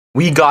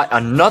We got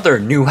another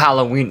new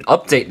Halloween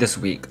update this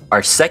week.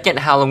 Our second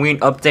Halloween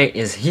update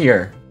is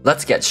here.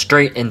 Let's get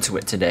straight into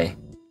it today.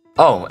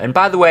 Oh, and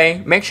by the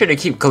way, make sure to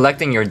keep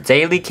collecting your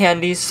daily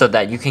candies so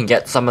that you can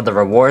get some of the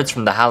rewards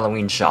from the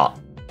Halloween shop.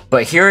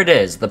 But here it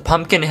is, the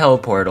Pumpkin Hill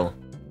portal.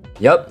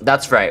 Yup,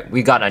 that's right,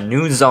 we got a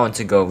new zone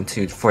to go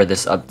to for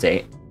this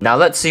update. Now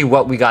let's see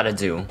what we gotta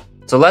do.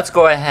 So let's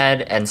go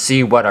ahead and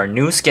see what our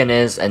new skin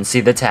is and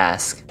see the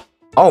task.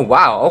 Oh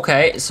wow,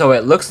 okay, so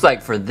it looks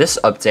like for this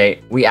update,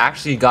 we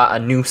actually got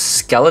a new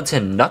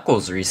Skeleton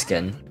Knuckles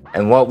reskin.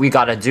 And what we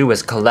gotta do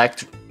is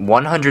collect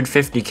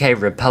 150k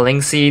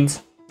repelling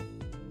seeds,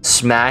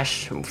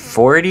 smash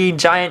 40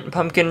 giant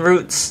pumpkin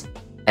roots,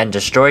 and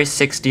destroy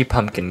 60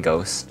 pumpkin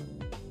ghosts.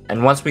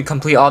 And once we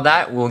complete all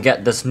that, we'll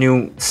get this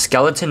new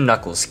Skeleton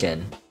Knuckles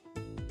skin.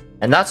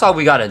 And that's all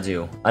we gotta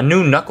do, a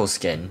new Knuckles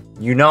skin.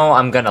 You know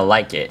I'm gonna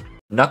like it.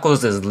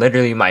 Knuckles is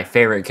literally my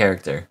favorite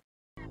character.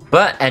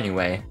 But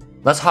anyway,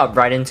 let's hop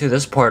right into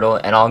this portal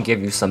and I'll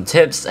give you some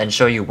tips and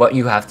show you what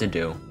you have to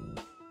do.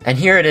 And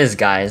here it is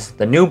guys,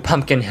 the new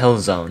Pumpkin Hill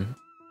zone.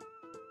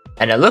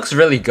 And it looks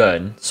really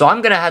good, so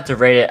I'm gonna have to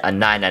rate it a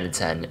 9 out of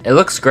 10. It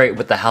looks great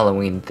with the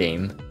Halloween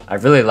theme. I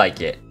really like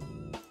it.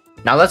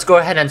 Now let's go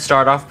ahead and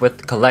start off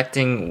with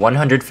collecting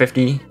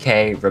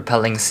 150k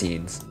repelling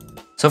seeds.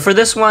 So for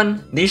this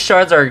one, these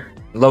shards are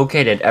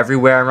located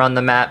everywhere around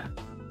the map.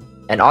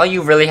 And all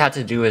you really have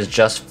to do is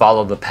just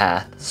follow the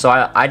path. So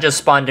I just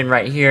spawned in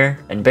right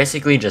here and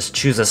basically just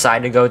choose a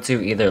side to go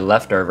to, either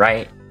left or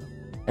right.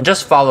 And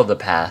just follow the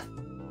path.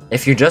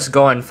 If you just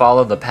go and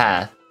follow the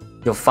path,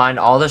 you'll find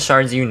all the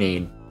shards you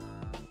need.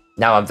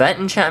 Now event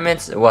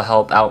enchantments will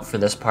help out for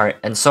this part,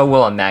 and so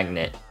will a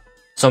magnet.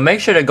 So make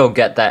sure to go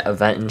get that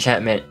event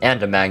enchantment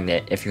and a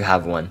magnet if you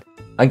have one.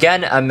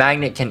 Again, a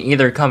magnet can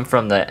either come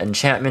from the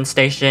enchantment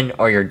station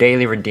or your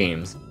daily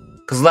redeems.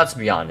 Cause let's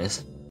be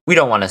honest, we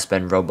don't want to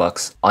spend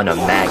Robux on a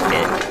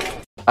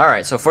magnet.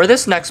 Alright, so for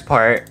this next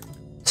part,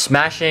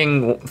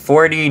 smashing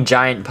 40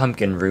 giant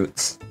pumpkin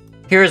roots,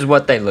 here's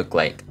what they look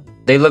like.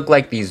 They look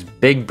like these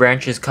big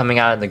branches coming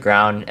out of the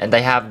ground, and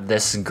they have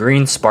this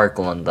green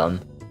sparkle on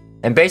them.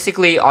 And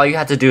basically, all you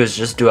have to do is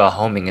just do a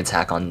homing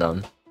attack on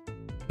them.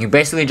 You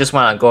basically just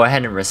want to go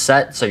ahead and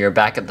reset so you're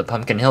back at the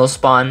Pumpkin Hill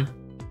spawn.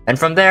 And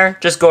from there,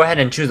 just go ahead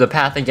and choose a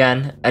path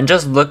again, and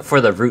just look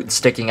for the roots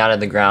sticking out of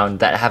the ground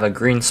that have a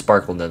green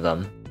sparkle to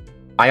them.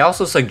 I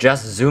also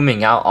suggest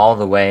zooming out all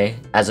the way,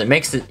 as it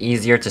makes it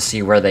easier to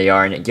see where they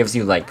are and it gives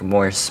you like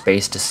more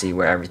space to see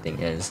where everything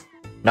is.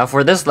 Now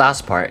for this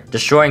last part,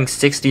 destroying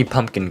 60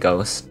 pumpkin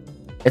ghosts,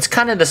 it's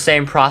kind of the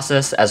same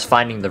process as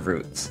finding the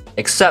roots,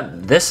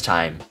 except this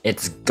time,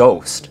 it's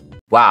ghost.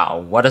 Wow,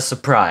 what a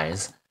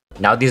surprise.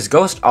 Now these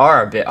ghosts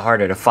are a bit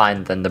harder to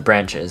find than the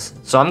branches,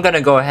 so I'm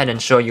gonna go ahead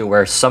and show you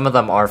where some of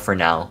them are for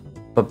now.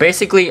 But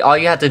basically all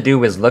you have to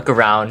do is look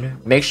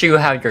around, make sure you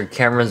have your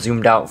camera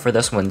zoomed out for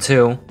this one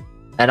too.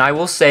 And I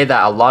will say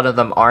that a lot of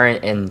them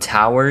aren't in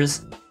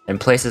towers and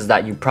places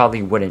that you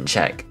probably wouldn't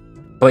check.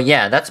 But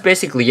yeah, that's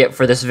basically it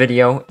for this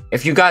video.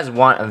 If you guys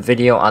want a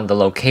video on the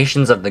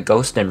locations of the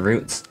ghosts and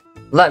roots,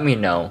 let me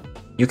know.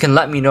 You can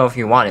let me know if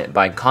you want it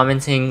by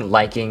commenting,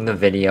 liking the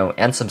video,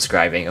 and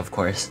subscribing of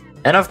course.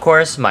 And of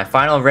course, my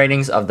final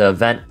ratings of the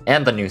event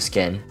and the new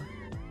skin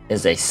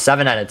is a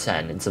 7 out of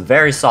 10. It's a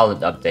very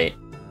solid update.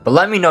 But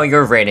let me know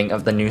your rating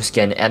of the new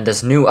skin and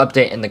this new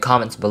update in the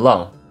comments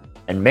below.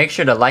 And make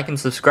sure to like and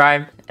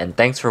subscribe, and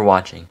thanks for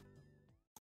watching.